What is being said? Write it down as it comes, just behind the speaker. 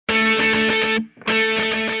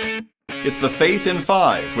It's the Faith in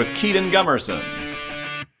Five with Kedon Gumerson.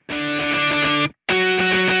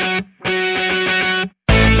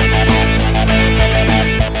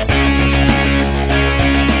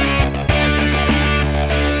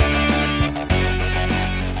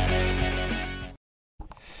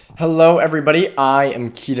 Hello everybody, I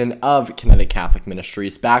am Kedon of Kinetic Catholic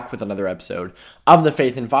Ministries, back with another episode of the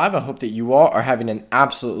Faith in Five. I hope that you all are having an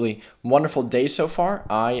absolutely wonderful day so far.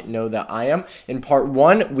 I know that I am. In part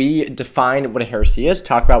one, we defined what a heresy is,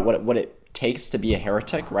 talk about what it takes to be a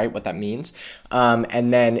heretic, right? What that means.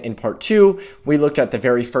 And then in part two, we looked at the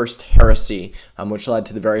very first heresy, which led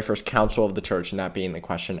to the very first council of the church, and that being the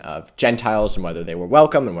question of Gentiles and whether they were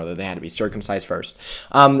welcome and whether they had to be circumcised first.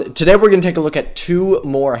 Today, we're going to take a look at two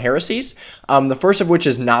more heresies, the first of which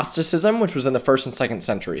is Gnosticism, which was in the 1st and 2nd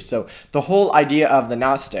century. So the whole idea of the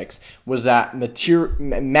Gnostics was that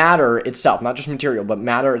matter itself, not just material, but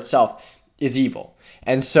matter itself is evil.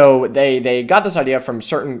 And so they got this idea from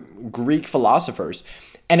certain Greek philosophers,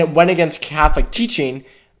 and it went against Catholic teaching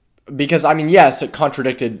because, yes, it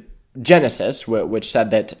contradicted Genesis, which said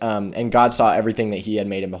that, and God saw everything that he had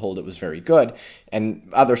made, and behold, it was very good, and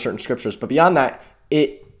other certain scriptures. But beyond that,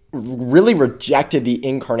 it really rejected the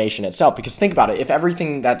incarnation itself, because think about it, if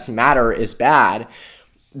everything that's matter is bad,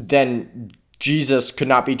 then Jesus could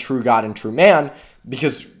not be true God and true man,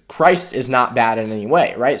 because Christ is not bad in any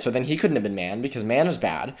way, right? So then he couldn't have been man, because man is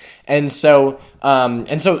bad. And so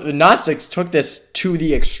the Gnostics took this to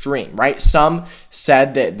the extreme, right? Some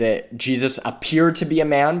said that Jesus appeared to be a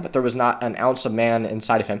man, but there was not an ounce of man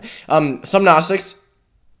inside of him. Some Gnostics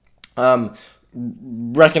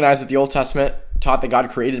recognized that the Old Testament taught that God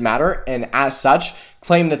created matter, and as such,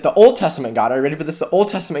 claimed that the Old Testament God, are you ready for this? The Old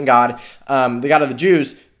Testament God, the God of the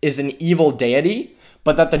Jews, is an evil deity,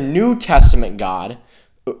 but that the New Testament God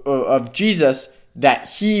of Jesus, that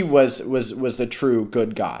he was the true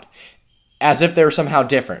good God, as if they were somehow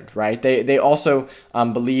different, right? They also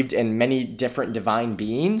believed in many different divine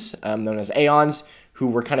beings, known as aeons, who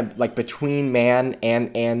were kind of like between man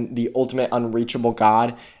and the ultimate unreachable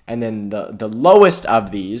God. And then the lowest of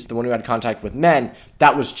these, the one who had contact with men,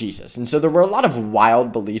 that was Jesus. And so there were a lot of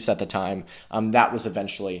wild beliefs at the time that was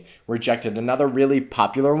eventually rejected. Another really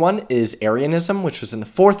popular one is Arianism, which was in the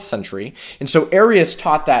 4th century. And so Arius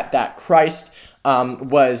taught that Christ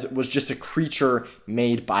was just a creature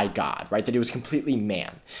made by God, right? That he was completely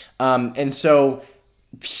man. And so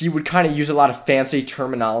he would kind of use a lot of fancy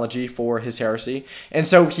terminology for his heresy. And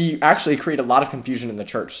so he actually created a lot of confusion in the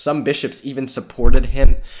church. Some bishops even supported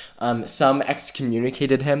him. Some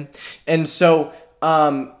excommunicated him. And so,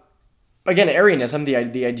 again, Arianism, the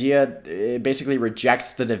idea, it basically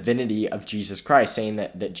rejects the divinity of Jesus Christ, saying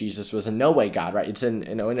that Jesus was in no way God, right? It's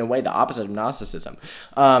in a way the opposite of Gnosticism.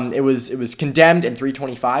 It was condemned in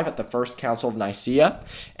 325 at the First Council of Nicaea,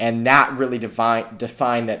 and that really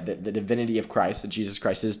defined that the divinity of Christ, that Jesus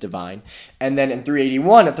Christ is divine. And then in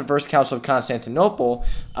 381 at the First Council of Constantinople,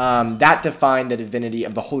 that defined the divinity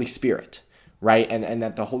of the Holy Spirit, right? And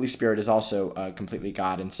that the Holy Spirit is also completely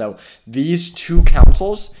God. And so these two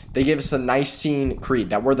councils, they gave us the Nicene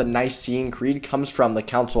Creed. That word, the Nicene Creed, comes from the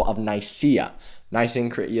Council of Nicaea. Nicene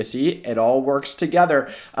Creed, you see, it all works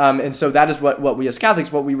together. And so that is what we as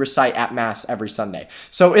Catholics, what we recite at Mass every Sunday.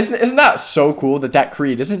 So isn't that so cool that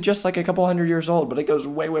creed isn't just like a couple hundred years old, but it goes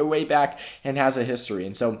way, way, way back and has a history.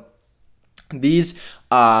 And so these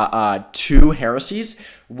two heresies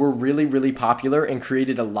were really, really popular and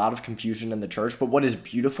created a lot of confusion in the church. But what is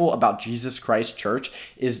beautiful about Jesus Christ Church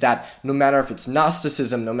is that no matter if it's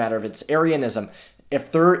Gnosticism, no matter if it's Arianism,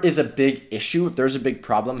 if there is a big issue, if there's a big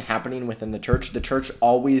problem happening within the church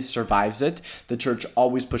always survives it. The church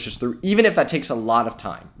always pushes through, even if that takes a lot of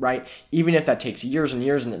time, right? Even if that takes years and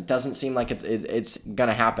years and it doesn't seem like it's going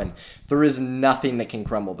to happen, there is nothing that can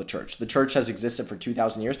crumble the church. The church has existed for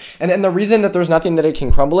 2,000 years. And the reason that there's nothing that it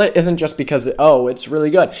can crumble it isn't just because, it's really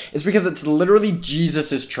good. It's because it's literally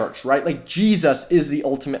Jesus's church, right? Like Jesus is the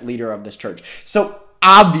ultimate leader of this church. So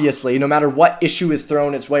obviously, no matter what issue is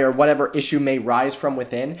thrown its way or whatever issue may rise from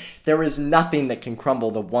within, there is nothing that can crumble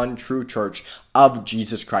the one true church of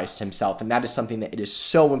Jesus Christ himself. And that is something that it is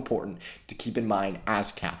so important to keep in mind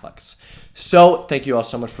as Catholics. So thank you all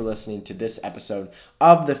so much for listening to this episode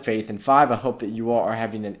of The Faith in Five. I hope that you all are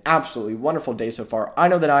having an absolutely wonderful day so far. I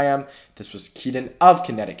know that I am. This was Kedon of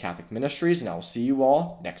Kinetic Catholic Ministries, and I will see you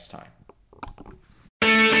all next time.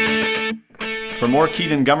 For more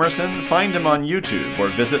Kedon Gumerson, find him on YouTube or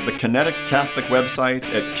visit the Kinetic Catholic website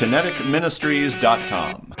at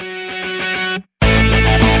kineticministries.com.